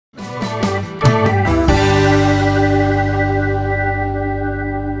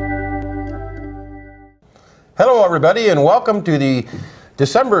everybody, and welcome to the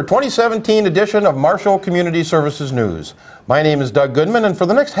December 2017 edition of Marshall Community Services News. My name is Doug Goodman, and for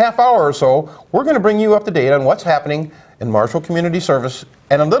the next half hour or so, we're going to bring you up to date on what's happening in Marshall Community Service.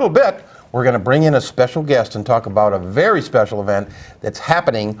 And in a little bit, we're going to bring in a special guest and talk about a very special event that's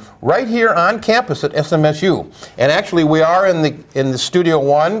happening right here on campus at SMSU. And actually, we are in the Studio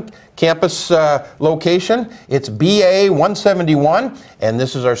One campus location. It's BA 171, and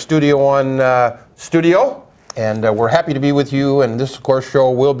this is our Studio One studio. And we're happy to be with you, and this, of course,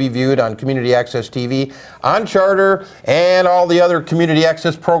 show will be viewed on Community Access TV, on Charter, and all the other Community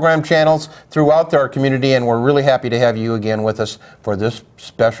Access program channels throughout our community, and we're really happy to have you again with us for this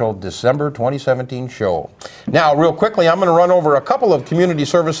special December 2017 show. Now, real quickly, I'm going to run over a couple of Community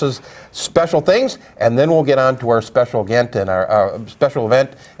Services special things, and then we'll get on to our special event and our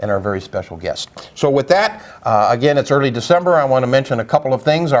very special guest. So with that, again, it's early December. I want to mention a couple of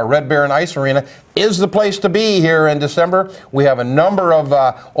things. Our Red Baron Ice Arena is the place to be here in December. We have a number of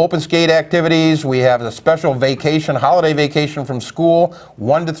open skate activities. We have a special vacation, holiday vacation from school,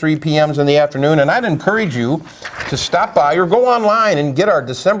 1 to 3 p.m. in the afternoon. And I'd encourage you to stop by or go online and get our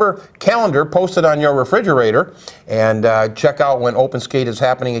December calendar posted on your refrigerator and check out when open skate is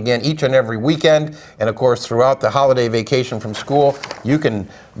happening again each and every weekend. And of course, throughout the holiday vacation from school, you can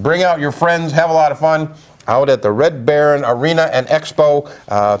bring out your friends, have a lot of fun out at the Red Baron Arena and Expo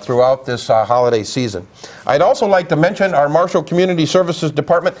throughout this holiday season. I'd also like to mention our Marshall Community Services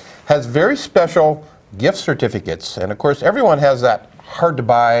Department has very special gift certificates. And of course, everyone has that hard to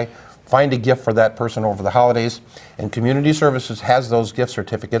buy, find a gift for that person over the holidays. And Community Services has those gift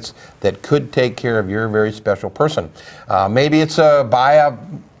certificates that could take care of your very special person. Maybe it's buy a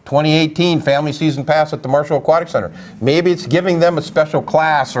 2018 Family Season Pass at the Marshall Aquatic Center. Maybe it's giving them a special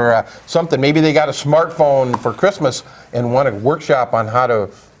class or something. Maybe they got a smartphone for Christmas and want a workshop on how to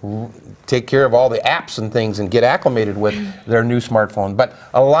take care of all the apps and things and get acclimated with their new smartphone. But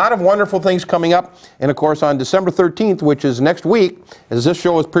a lot of wonderful things coming up. And of course, on December 13th, which is next week, as this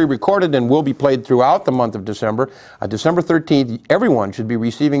show is pre-recorded and will be played throughout the month of December, December 13th, everyone should be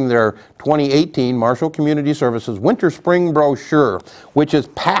receiving their 2018 Marshall Community Services Winter Spring Brochure, which is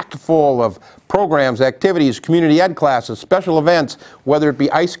packed full of programs, activities, community ed classes, special events, whether it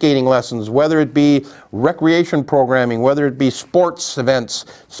be ice skating lessons, whether it be recreation programming, whether it be sports events,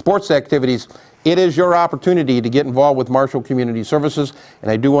 sports activities. It is your opportunity to get involved with Marshall Community Services.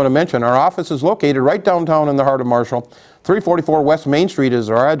 And I do want to mention our office is located right downtown in the heart of Marshall. 344 West Main Street is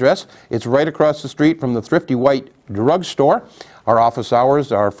our address. It's right across the street from the Thrifty White Drug Store. Our office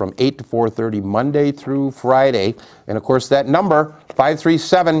hours are from 8 to 4:30 Monday through Friday. And of course, that number,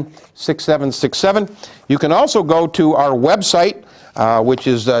 537-6767. You can also go to our website, which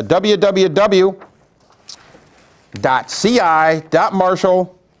is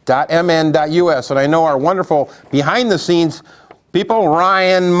www.ci.marshall.mn.us. And I know our wonderful behind-the-scenes people,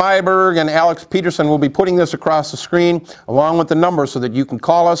 Ryan Myberg and Alex Peterson, will be putting this across the screen along with the number so that you can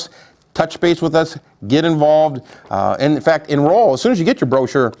call us, touch base with us, get involved, and in fact, enroll. As soon as you get your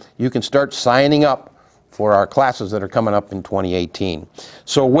brochure, you can start signing up for our classes that are coming up in 2018.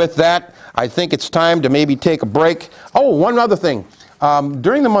 So with that, I think it's time to maybe take a break. Oh, one other thing.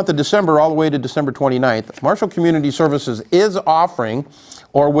 During the month of December all the way to December 29th, Marshall Community Services is offering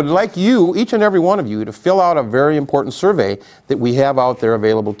or would like you, each and every one of you, to fill out a very important survey that we have out there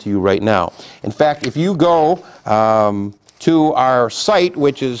available to you right now. In fact, if you go to our site,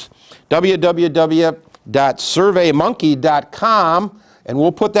 which is www.surveymonkey.com, and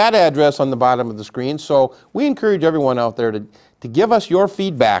we'll put that address on the bottom of the screen. So we encourage everyone out there to give us your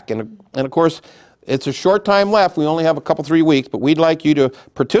feedback. And of course, it's a short time left. We only have a couple, 3 weeks, but we'd like you to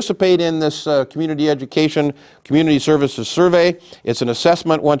participate in this community education, community services survey. It's an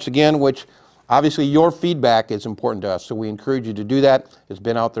assessment, once again, which obviously your feedback is important to us. So we encourage you to do that. It's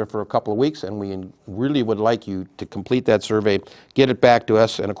been out there for a couple of weeks, and we really would like you to complete that survey, get it back to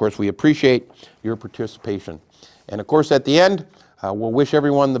us, and of course, we appreciate your participation. And of course, at the end, we'll wish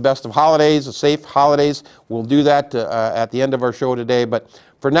everyone the best of holidays, safe holidays. We'll do that at the end of our show today. But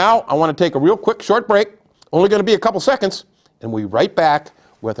for now, I want to take a real quick short break, only going to be a couple seconds, and we'll be right back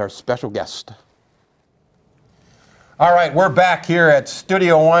with our special guest. All right, we're back here at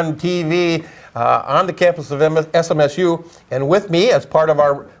Studio One TV on the campus of SMSU. And with me, as part of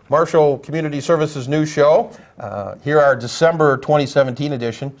our Marshall Community Services News Show, here our December 2017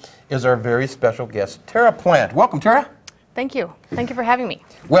 edition, is our very special guest, Tara Plante. Welcome, Tara. Thank you. Thank you for having me.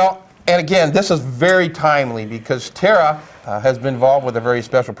 Well, and again, this is very timely because Tara has been involved with a very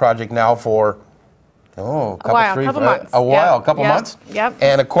special project now for a couple months. A while, a couple months. Yep.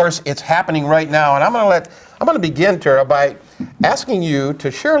 And of course, it's happening right now. And I'm going to begin, Tara, by asking you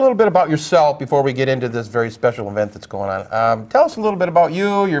to share a little bit about yourself before we get into this very special event that's going on. Tell us a little bit about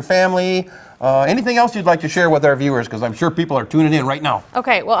you, your family, anything else you'd like to share with our viewers, because I'm sure people are tuning in right now.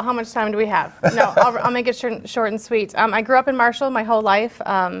 Okay, well, how much time do we have? No, I'll make it short and sweet. I grew up in Marshall my whole life,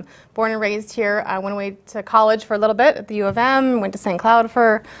 born and raised here. I went away to college for a little bit at the U of M, went to St. Cloud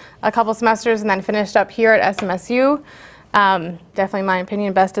for a couple semesters, and then finished up here at SMSU. Definitely, in my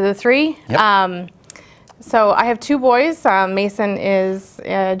opinion, best of the three. Yep. So I have two boys. Mason is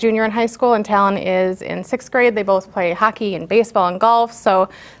a junior in high school and Talon is in 6th grade. They both play hockey and baseball and golf, so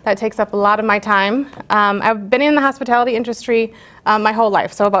that takes up a lot of my time. I've been in the hospitality industry my whole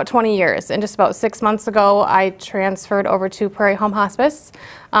life, so about 20 years. And just about 6 months ago, I transferred over to Prairie Home Hospice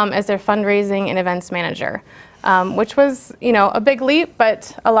as their fundraising and events manager. Which was, a big leap,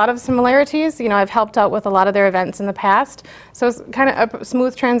 but a lot of similarities. I've helped out with a lot of their events in the past, so it's kind of a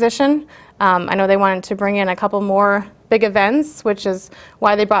smooth transition. I know they wanted to bring in a couple more big events, which is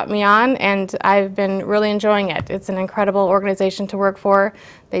why they brought me on, and I've been really enjoying it. It's an incredible organization to work for.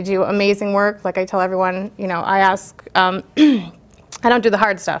 They do amazing work. Like I tell everyone, I ask, I don't do the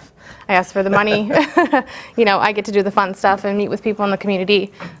hard stuff. I ask for the money. I get to do the fun stuff and meet with people in the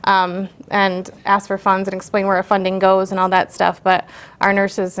community and ask for funds and explain where our funding goes and all that stuff. But our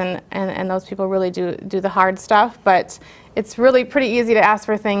nurses and those people really do the hard stuff. But it's really pretty easy to ask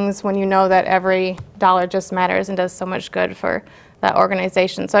for things when you know that every dollar just matters and does so much good for that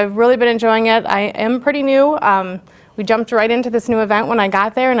organization. So I've really been enjoying it. I am pretty new. We jumped right into this new event when I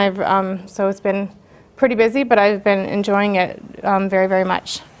got there, and so it's been pretty busy, but I've been enjoying it very, very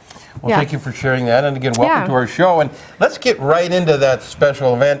much. Well, thank you for sharing that, and again, welcome to our show. And let's get right into that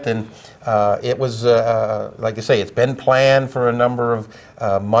special event. And it was, like I say, it's been planned for a number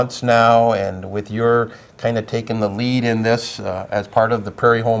of months now, and with your kind of taking the lead in this as part of the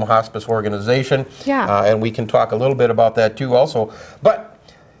Prairie Home Hospice organization. Yeah. And we can talk a little bit about that too also. But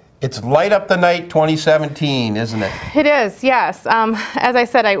it's Light Up the Night 2017, isn't it? It is, yes. As I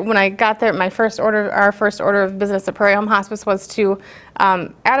said, when I got there, our first order of business at Prairie Home Hospice was to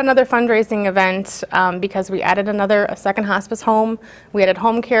add another fundraising event because we added a second hospice home. We added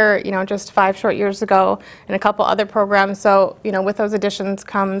home care, just 5 short years ago, and a couple other programs. So, with those additions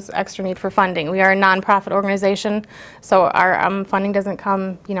comes extra need for funding. We are a nonprofit organization, so our funding doesn't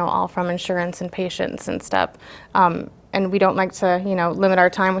come, all from insurance and patients and stuff. And we don't like to, limit our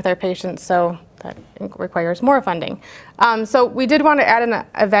time with our patients, so that requires more funding. So we did want to add an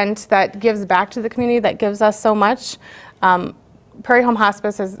event that gives back to the community, that gives us so much. Prairie Home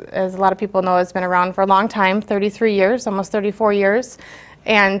Hospice, as a lot of people know, has been around for a long time, 33 years, almost 34 years.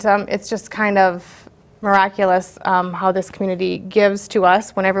 And it's just kind of miraculous how this community gives to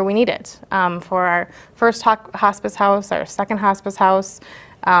us whenever we need it. For our first hospice house, our second hospice house,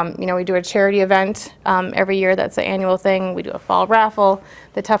 we do a charity event every year. That's an annual thing. We do a fall raffle,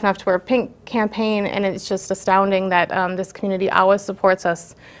 the Tough Enough to Wear Pink campaign, and it's just astounding that this community always supports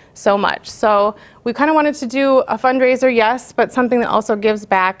us so much. So we kind of wanted to do a fundraiser, yes, but something that also gives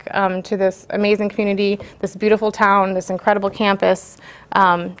back to this amazing community, this beautiful town, this incredible campus,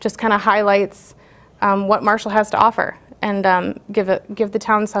 just kind of highlights what Marshall has to offer. And give the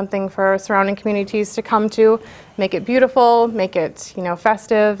town something for surrounding communities to come to, make it beautiful, make it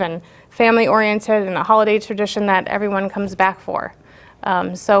festive and family oriented, and a holiday tradition that everyone comes back for.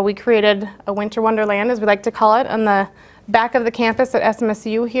 So we created a winter wonderland, as we like to call it, on the back of the campus at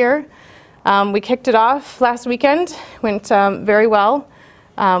SMSU here. We kicked it off last weekend, went very well.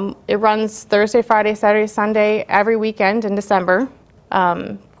 It runs Thursday, Friday, Saturday, Sunday, every weekend in December.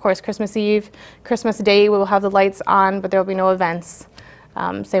 Of course, Christmas Eve, Christmas Day, we will have the lights on, but there will be no events.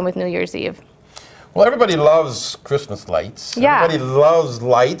 Same with New Year's Eve. Well, everybody loves Christmas lights. Yeah. Everybody loves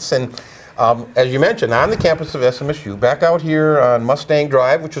lights. And as you mentioned, on the campus of SMSU, back out here on Mustang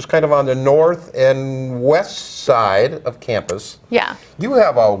Drive, which is kind of on the north and west side of campus. Yeah. You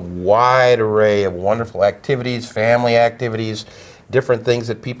have a wide array of wonderful activities, family activities, different things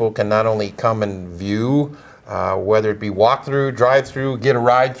that people can not only come and view, whether it be walk through, drive through, get a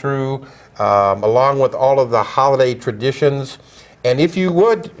ride through, along with all of the holiday traditions. And if you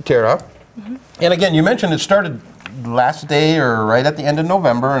would, Tara, and again, you mentioned it started last day or right at the end of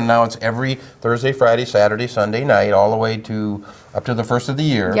November, and now it's every Thursday, Friday, Saturday, Sunday night, all the way to up to the first of the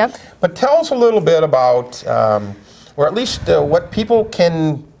year. Yep. But tell us a little bit about, or at least what people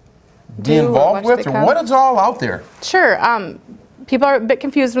can be involved with, or what is all out there. Sure. People are a bit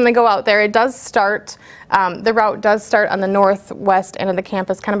confused when they go out there. It does start, the route does start on the northwest end of the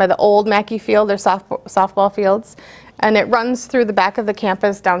campus, kind of by the old Mackey Field, or softball fields. And it runs through the back of the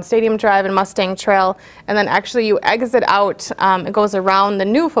campus, down Stadium Drive and Mustang Trail, and then actually you exit out, it goes around the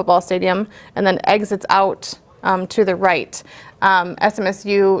new football stadium, and then exits out to the right.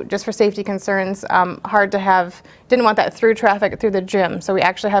 SMSU, just for safety concerns, hard to have, didn't want that through traffic through the gym. So we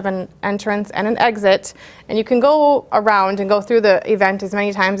actually have an entrance and an exit, and you can go around and go through the event as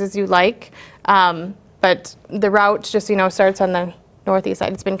many times as you like. But the route just, starts on the northeast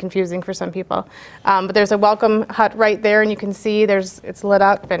side. It's been confusing for some people. But there's a welcome hut right there, and you can see it's lit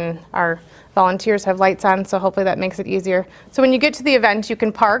up, and our volunteers have lights on, so hopefully that makes it easier. So when you get to the event, you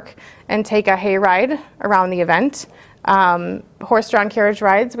can park and take a hay ride around the event. Horse-drawn carriage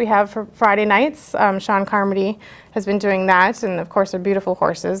rides we have for Friday nights. Sean Carmody has been doing that, and of course they're beautiful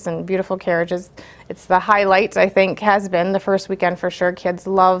horses and beautiful carriages. It's the highlight, I think, has been the first weekend for sure. Kids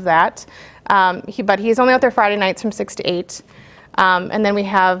love that. But he's only out there Friday nights from 6 to 8. And then we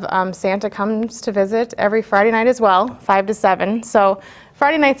have Santa comes to visit every Friday night as well, 5 to 7. So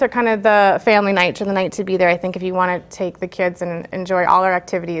Friday nights are kind of the family night, or the night to be there, I think, if you want to take the kids and enjoy all our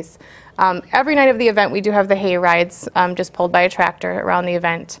activities. Every night of the event, we do have the hay rides, just pulled by a tractor around the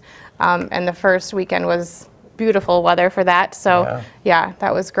event. And the first weekend was beautiful weather for that. So yeah,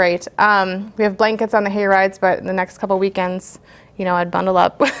 that was great. We have blankets on the hay rides, but the next couple weekends, I'd bundle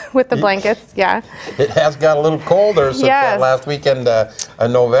up with the blankets. Yeah. It has got a little colder since that last weekend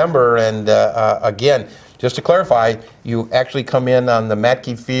in November. And again, just to clarify, you actually come in on the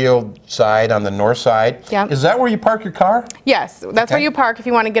Matkey Field side, on the north side. Yeah. Is that where you park your car? Yes, that's where you park if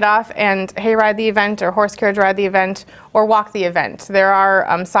you want to get off and hay ride the event, or horse carriage ride the event, or walk the event. There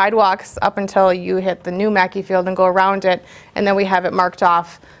are sidewalks up until you hit the new Matkey Field and go around it, and then we have it marked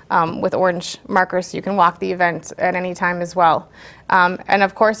off with orange markers, so you can walk the event at any time as well. And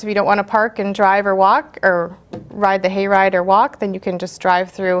of course, if you don't want to park and drive or walk, or ride the hayride or walk, then you can just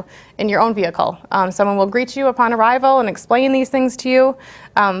drive through in your own vehicle. Someone will greet you upon arrival and explain these things to you,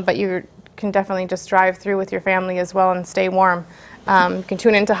 but you can definitely just drive through with your family as well and stay warm. You can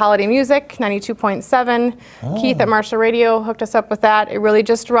tune into holiday music, 92.7. Keith at Marshall Radio hooked us up with that. It really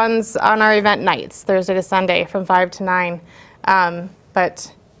just runs on our event nights, Thursday to Sunday from 5 to 9.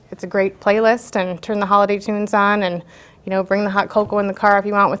 But it's a great playlist, and turn the holiday tunes on, and bring the hot cocoa in the car if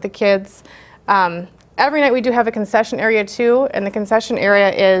you want with the kids. Every night we do have a concession area too, and the concession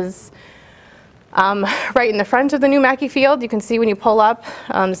area is right in the front of the new Mackey Field. You can see when you pull up,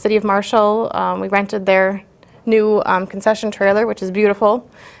 the City of Marshall, we rented their new concession trailer, which is beautiful.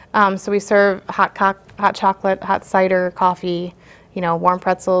 So we serve hot chocolate, hot cider, coffee, warm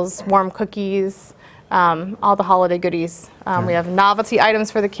pretzels, warm cookies, all the holiday goodies. We have novelty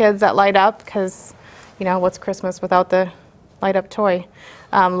items for the kids that light up, because what's Christmas without the light up toy,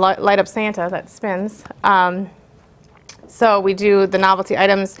 light up Santa that spins. So we do the novelty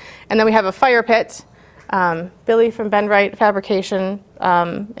items, and then we have a fire pit. Billy from Ben Wright Fabrication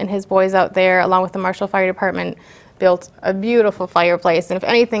and his boys out there, along with the Marshall Fire Department, built a beautiful fireplace. And if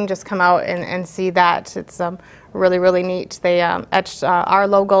anything, just come out and see that. It's really, really neat. They etched our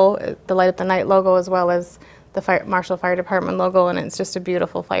logo, the Light Up the Night logo, as well as the Marshall Fire Department logo, and it's just a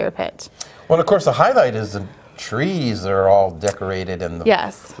beautiful fire pit. Well, of course, the highlight is the trees that are all decorated, and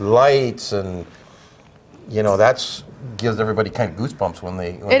the lights, and that's gives everybody kind of goosebumps when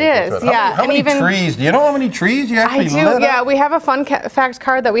they it is. Yeah. How many trees? Do you know how many trees you actually lit up? Yeah, we have a fun fact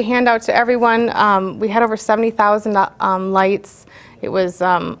card that we hand out to everyone. We had over 70,000 lights. It was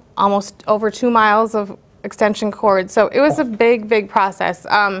almost over 2 miles of extension cord. So it was a big, big process.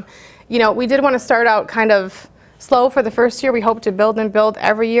 We did want to start out kind of slow for the first year. We hope to build and build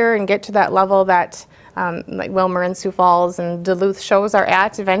every year and get to that level that like Wilmer and Sioux Falls and Duluth shows are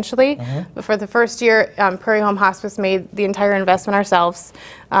at eventually. But for the first year, Prairie Home Hospice made the entire investment ourselves.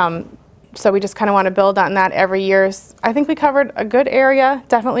 So we just kind of want to build on that every year. I think we covered a good area,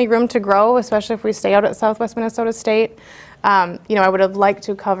 definitely room to grow, especially if we stay out at Southwest Minnesota State. I would have liked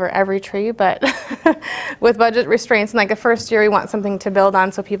to cover every tree, but with budget restraints, and like the first year we want something to build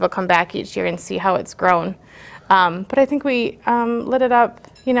on so people come back each year and see how it's grown. But I think we lit it up,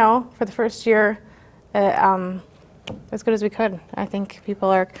 for the first year as good as we could. I think people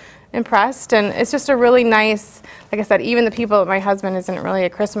are impressed, and it's just a really nice, like I said, even the people, my husband isn't really a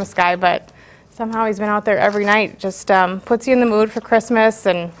Christmas guy, but somehow he's been out there every night, just puts you in the mood for Christmas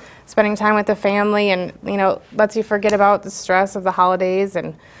and spending time with the family, and lets you forget about the stress of the holidays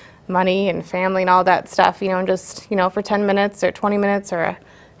and money and family and all that stuff, and just for 10 minutes or 20 minutes or a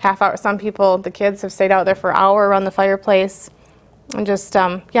half hour. Some people, the kids, have stayed out there for an hour around the fireplace, and just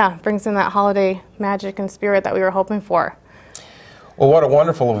brings in that holiday magic and spirit that we were hoping for. Well, what a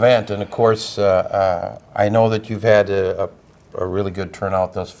wonderful event, and of course I know that you've had a really good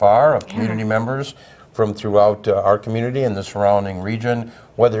turnout thus far of community members from throughout our community and the surrounding region.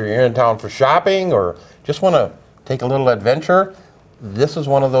 Whether you're in town for shopping or just want to take a little adventure, this is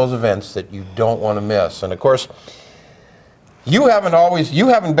one of those events that you don't want to miss. And of course, you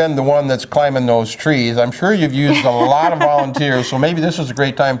haven't been the one that's climbing those trees. I'm sure you've used a lot of volunteers, so maybe this is a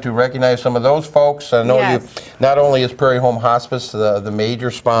great time to recognize some of those folks. I know you, not only is Prairie Home Hospice the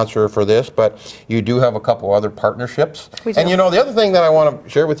major sponsor for this, but you do have a couple other partnerships. We do. And you know, the other thing that I want to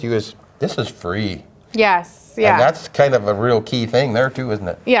share with you is this is free. Yes. Yeah. And that's kind of a real key thing there too, isn't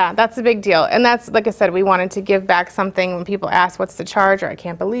it? Yeah, that's a big deal. And that's, like I said, we wanted to give back something when people ask what's the charge, or I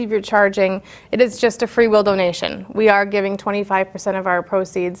can't believe you're charging. It is just a free will donation. We are giving 25% of our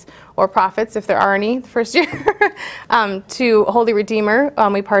proceeds or profits, if there are any, the first year, to Holy Redeemer.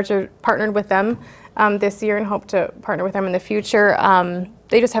 We partnered with them this year and hope to partner with them in the future.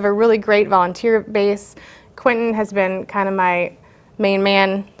 They just have a really great volunteer base. Quentin has been kind of my main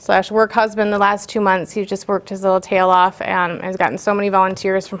man / work husband the last 2 months. He's just worked his little tail off and has gotten so many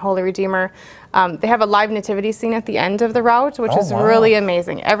volunteers from Holy Redeemer. They have a live nativity scene at the end of the route, which is really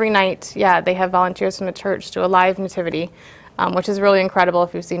amazing. Every night, they have volunteers from the church do a live nativity, which is really incredible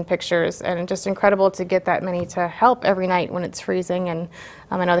if you've seen pictures, and just incredible to get that many to help every night when it's freezing. And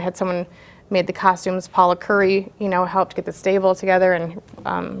I know they had someone made the costumes. Paula Curry, helped get the stable together and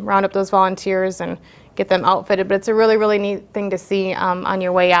round up those volunteers and get them outfitted, but it's a really, really neat thing to see on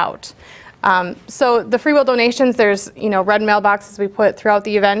your way out. So the free will donations, there's red mailboxes we put throughout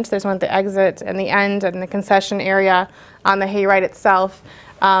the event. There's one at the exit and the end and the concession area on the hayride itself.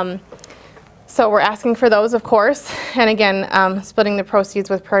 So we're asking for those, of course, and again, splitting the proceeds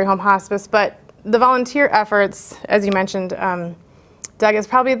with Prairie Home Hospice. But the volunteer efforts, as you mentioned, Doug, is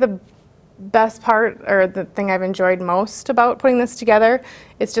probably the best part, or the thing I've enjoyed most about putting this together.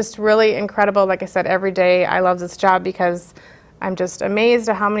 It's just really incredible. Like I said, every day I love this job because I'm just amazed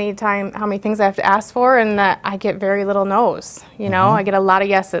at how many things I have to ask for, and that I get very little no's. I get a lot of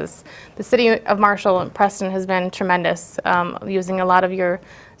yeses. The city of Marshall and Preston has been tremendous, using a lot of your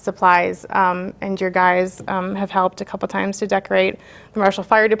supplies, and your guys have helped a couple times to decorate. The Marshall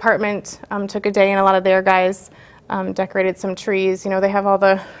Fire Department took a day, and a lot of their guys decorated some trees. They have all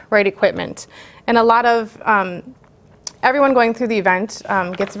the right equipment. And a lot of, everyone going through the event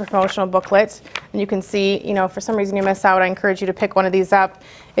gets a promotional booklet, and you can see, if for some reason you miss out, I encourage you to pick one of these up.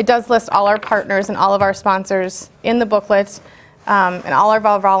 It does list all our partners and all of our sponsors in the booklet, and all our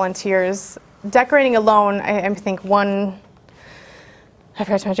volunteers. Decorating alone, I think I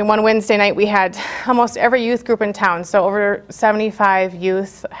forgot to mention, one Wednesday night we had almost every youth group in town, so over 75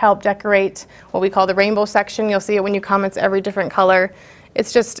 youth helped decorate what we call the rainbow section. You'll see it when you come, it's every different color.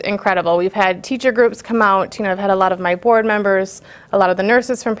 It's just incredible. We've had teacher groups come out. I've had a lot of my board members, a lot of the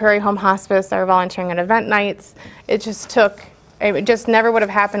nurses from Prairie Home Hospice are volunteering on event nights. It just never would have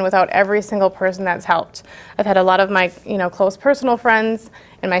happened without every single person that's helped. I've had a lot of my close personal friends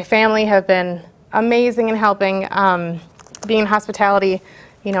and my family have been amazing in helping. Being in hospitality,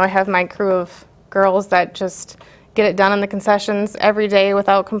 I have my crew of girls that just get it done in the concessions every day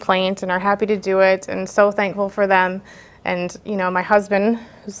without complaint and are happy to do it, and so thankful for them. And my husband,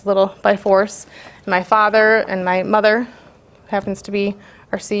 who's a little by force, and my father and my mother, happens to be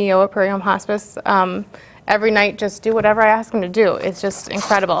our CEO at Prairie Home Hospice, every night just do whatever I ask them to do. It's just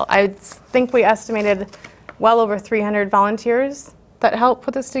incredible. I think we estimated well over 300 volunteers that helped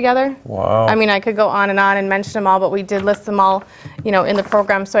put this together. Wow. I mean, I could go on and mention them all, but we did list them all, in the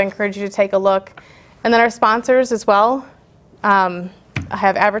program, so I encourage you to take a look. And then our sponsors as well. I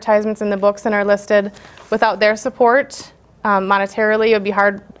have advertisements in the books and are listed. Without their support, monetarily, it would be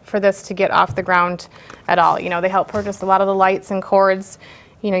hard for this to get off the ground at all. They help purchase a lot of the lights and cords.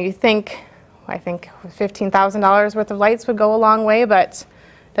 I think $15,000 worth of lights would go a long way, but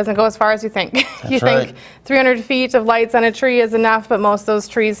doesn't go as far as you think. You think 300 feet of lights on a tree is enough, but most of those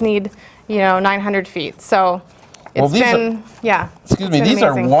trees need, 900 feet. So it's been, Excuse me, these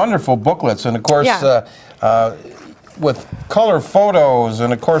are wonderful booklets, and of course, with color photos,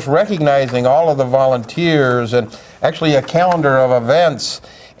 and of course, recognizing all of the volunteers, and actually a calendar of events,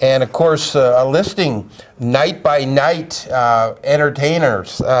 and of course, a listing night by night,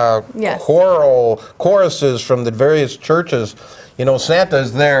 entertainers, choruses from the various churches. Santa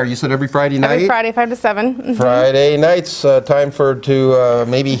is there. You said every Friday night? Every Friday, 5 to 7. Mm-hmm. Friday nights, time to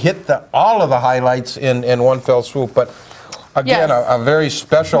maybe hit all of the highlights in one fell swoop. But again, a very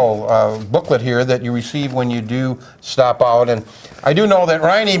special booklet here that you receive when you do stop out. And I do know that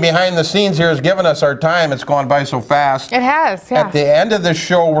Riney behind the scenes here has given us our time. It's gone by so fast. It has, yeah. At the end of the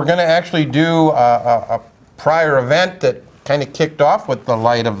show, we're going to actually do a prior event that kind of kicked off with the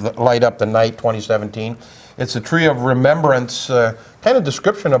Light Up the Night 2017. It's a Tree of Remembrance, kind of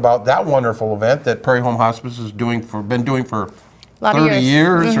description about that wonderful event that Prairie Home Hospice is been doing for 30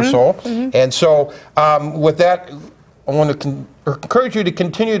 years or so. Mm-hmm. And so with that, I want to encourage you to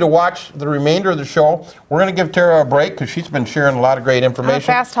continue to watch the remainder of the show. We're going to give Tara a break because she's been sharing a lot of great information. I'm a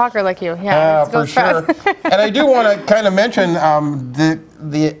fast talker like you. Yeah, for sure. And I do want to kind of mention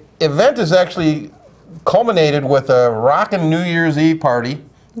the event is actually culminated with a rockin' New Year's Eve party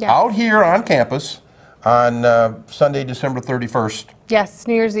out here on campus on Sunday, December 31st. Yes,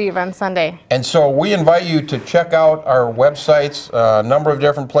 New Year's Eve on Sunday. And so we invite you to check out our websites, a number of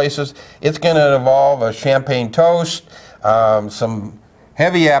different places. It's going to involve a champagne toast, some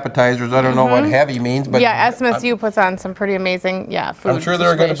heavy appetizers. I don't know what heavy means, but yeah, SMSU puts on some pretty amazing food. I'm sure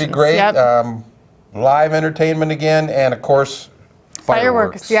they're going to be great. Yep. Live entertainment again, and of course,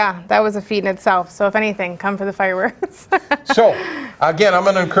 fireworks. Yeah, that was a feat in itself. So if anything, come for the fireworks. So, again, I'm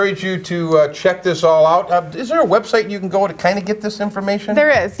going to encourage you to check this all out. Is there a website you can go to kind of get this information? There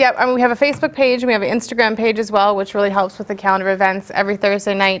is, yep. I mean, we have a Facebook page, and we have an Instagram page as well, which really helps with the calendar of events. Every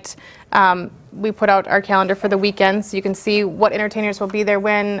Thursday night, we put out our calendar for the weekend, so you can see what entertainers will be there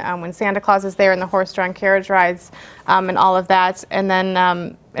when Santa Claus is there, and the horse-drawn carriage rides, and all of that. And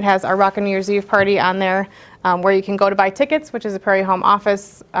then it has our Rockin' New Year's Eve party on there, where you can go to buy tickets, which is a Prairie Home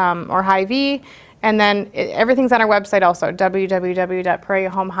Office or Hy-Vee. And then everything's on our website also,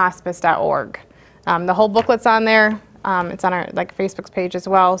 www.prairiehomehospice.org. The whole booklet's on there. It's on our Facebook page as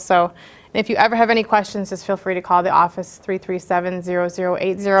well. So if you ever have any questions, just feel free to call the office,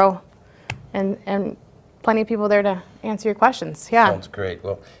 337-0080. And plenty of people there to answer your questions. Yeah. Sounds great.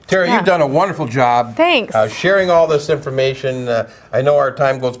 Well, Tara, you've done a wonderful job. Thanks. Sharing all this information. I know our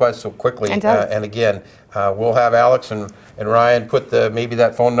time goes by so quickly. It does. And again, we'll have Alex and Ryan put maybe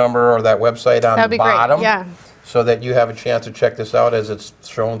that phone number or that website on the bottom. Great. Yeah. So that you have a chance to check this out as it's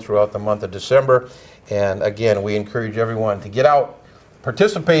shown throughout the month of December. And again, we encourage everyone to get out,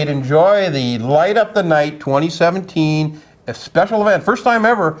 participate, enjoy the Light Up the Night 2017, a special event, first time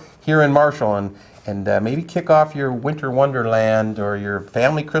ever here in Marshall. And maybe kick off your winter wonderland or your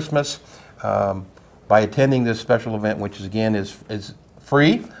family Christmas by attending this special event, which again is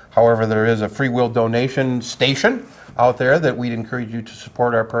free. However, there is a free will donation station out there that we'd encourage you to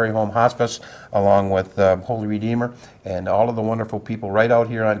support our Prairie Home Hospice, along with Holy Redeemer and all of the wonderful people right out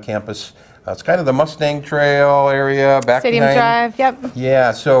here on campus. It's kind of the Mustang Trail area back Stadium behind. Drive, yep.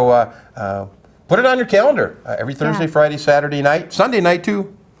 Yeah, so put it on your calendar every Thursday, Friday, Saturday night, Sunday night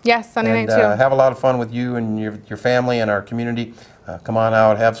too. Yes, Sunday night too. Have a lot of fun with you and your family and our community. Come on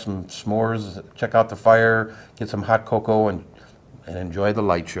out, have some s'mores, check out the fire, get some hot cocoa, and enjoy the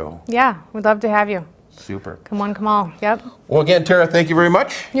light show. Yeah, we'd love to have you. Super. Come on, come all. Yep. Well, again, Tara, thank you very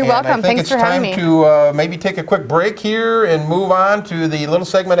much. You're welcome. Thanks for having me. I think it's time to maybe take a quick break here and move on to the little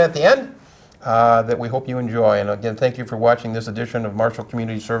segment at the end that we hope you enjoy. And again, thank you for watching this edition of Marshall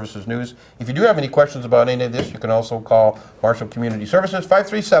Community Services News. If you do have any questions about any of this, you can also call Marshall Community Services,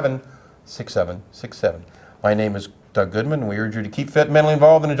 537-6767. My name is Doug Goodman. We urge you to keep fit, mentally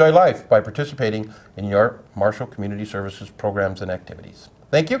involved, and enjoy life by participating in your Marshall Community Services programs and activities.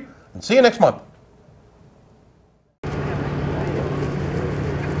 Thank you, and see you next month.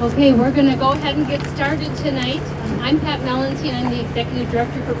 Okay, we're going to go ahead and get started tonight. I'm Pat Mellentine. I'm the Executive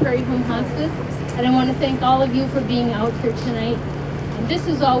Director for Prairie Home Hospice, and I want to thank all of you for being out here tonight. And this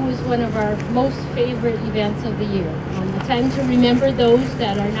is always one of our most favorite events of the year. A time to remember those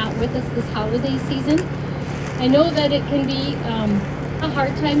that are not with us this holiday season. I know that it can be a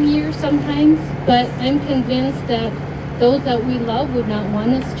hard time year sometimes, but I'm convinced that those that we love would not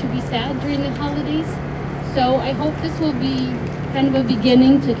want us to be sad during the holidays. So I hope this will be kind of a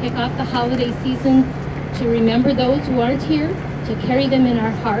beginning to kick off the holiday season, to remember those who aren't here, to carry them in our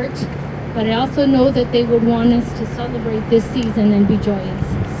heart. But I also know that they would want us to celebrate this season and be joyous.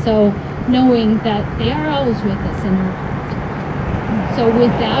 So knowing that they are always with us in our heart. So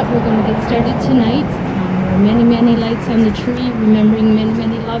with that, we're going to get started tonight. There are many, many lights on the tree, remembering many,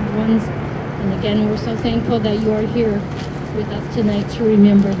 many loved ones. And again, we're so thankful that you are here with us tonight to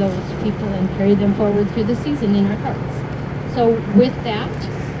remember those people and carry them forward through the season in our hearts. So with that,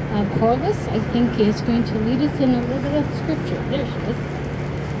 Corliss, I think, is going to lead us in a little bit of scripture. There she is.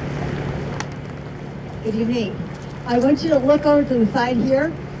 Good evening. I want you to look over to the side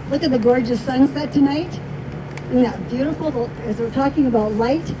here. Look at the gorgeous sunset tonight. Isn't that beautiful? As we're talking about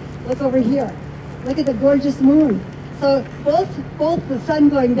light, look over here. Look at the gorgeous moon. So both the sun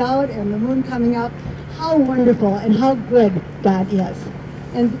going down and the moon coming up, how wonderful and how good God is.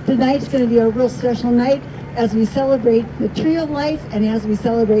 And tonight's going to be a real special night as we celebrate the Tree of Lights and as we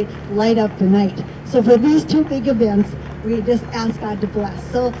celebrate Light Up the Night. So for these two big events, we just ask God to bless.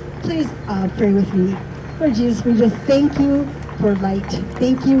 So please pray with me. Lord Jesus, we just thank you for light.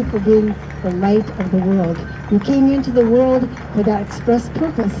 Thank you for being the light of the world. You came into the world with that express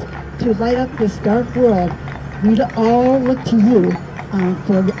purpose to light up this dark world we all look to you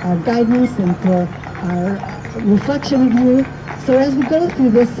for our guidance and for our reflection of you. So as we go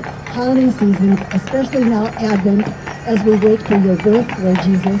through this holiday season, especially now Advent, as we wait for your birth, Lord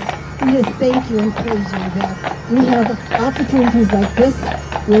Jesus, we just thank you and praise you that we have opportunities like this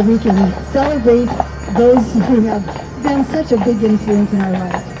where we can celebrate those who have been such a big influence in our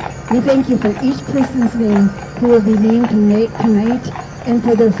life. We thank you for each person's name who will be named tonight and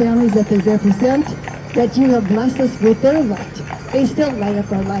for their families that they represent, that you have blessed us with their light. They still light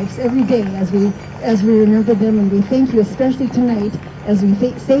up our lives every day as we remember them, and we thank you especially tonight as we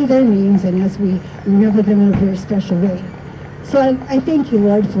say their names and as we remember them in a very special way. So I thank you,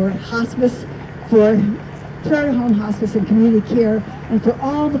 Lord, for hospice, for Prairie Home Hospice and community care, and for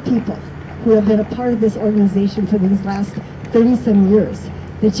all the people who have been a part of this organization for these last 30-some years,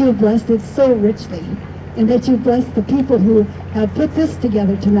 that you have blessed it so richly, and that you blessed the people who have put this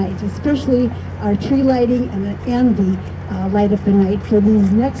together tonight, especially our tree lighting and the light up the night for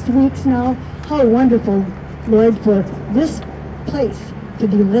these next weeks now. How wonderful, Lord, for this place to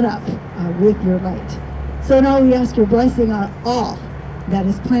be lit up with your light. So now we ask your blessing on all that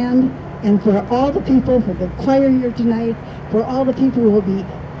is planned, and for all the people, for the choir here tonight, for all the people who will be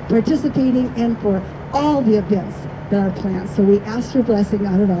participating, and for all the events that are planned. So we ask your blessing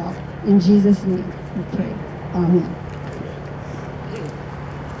on it all. In Jesus' name we pray. Amen.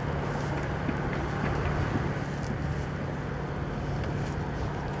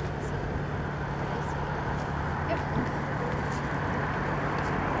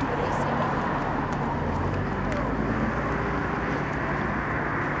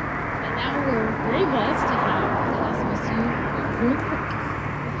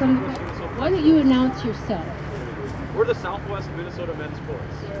 Why don't you announce yourself? We're the Southwest Minnesota Men's Chorus.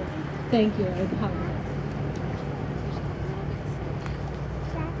 Thank you. I apologize.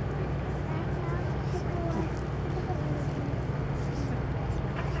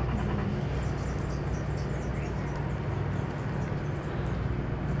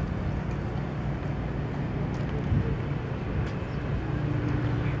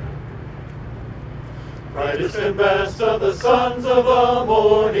 Brightest and best of the sons of the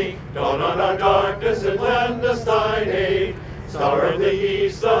morning, dawn on our darkness and lend us thine aid. Star of the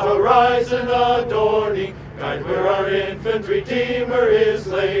east, the horizon adorning, guide where our infant Redeemer is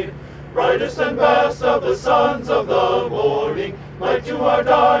laid. Brightest and best of the sons of the morning, light to our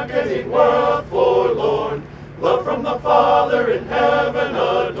darkening world forlorn. Love from the Father in heaven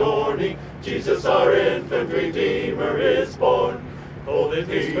adorning, Jesus our infant Redeemer is born. Hold in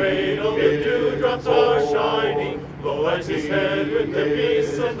his cradle the dewdrops are shining, low as his head with the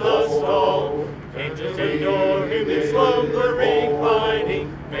beasts in the stall. Angels adore him in slumber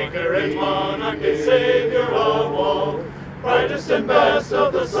reclining, Maker and monarch and Savior of all. Brightest and best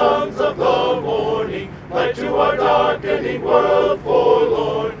of the sons of the morning, light to our darkening world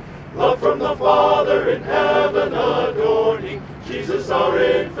forlorn. Love from the Father in heaven adorning, Jesus our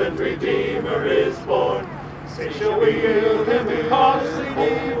infant Redeemer is born. Say, shall we yield him in costly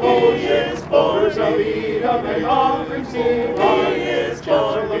devotion? He is born. Of Edom and offerings divine. He is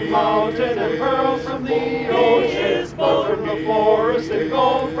born. From the mountain and pearls from the ocean. He is born. From the forest and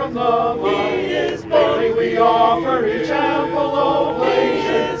gold from the mine. He is born. Daily we offer each ample oblation.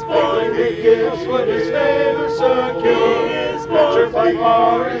 He is born. With gifts would his favor secure. He is born. Richer by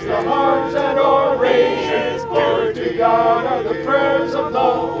far is the heart's adoration. He is born. To God are the prayers of the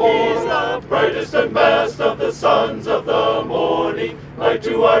poor. He is the brightest and best of the sons of the morning, light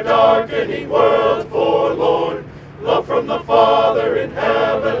to our darkening world forlorn. Love from the Father in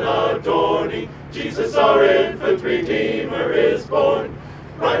heaven adorning, Jesus our infant Redeemer is born.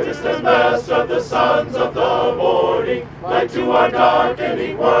 Brightest and best of the sons of the morning, light to our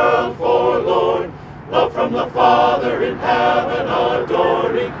darkening world forlorn. Love from the Father in heaven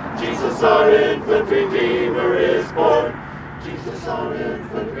adorning, Jesus our infant Redeemer is born. Jesus our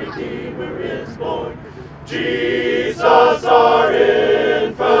infant Redeemer is born. Jesus our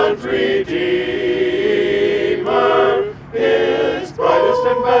infant Redeemer is brightest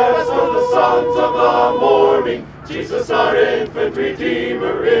and best of the sons of the morning. Jesus our infant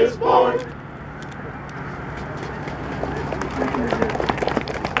Redeemer is born.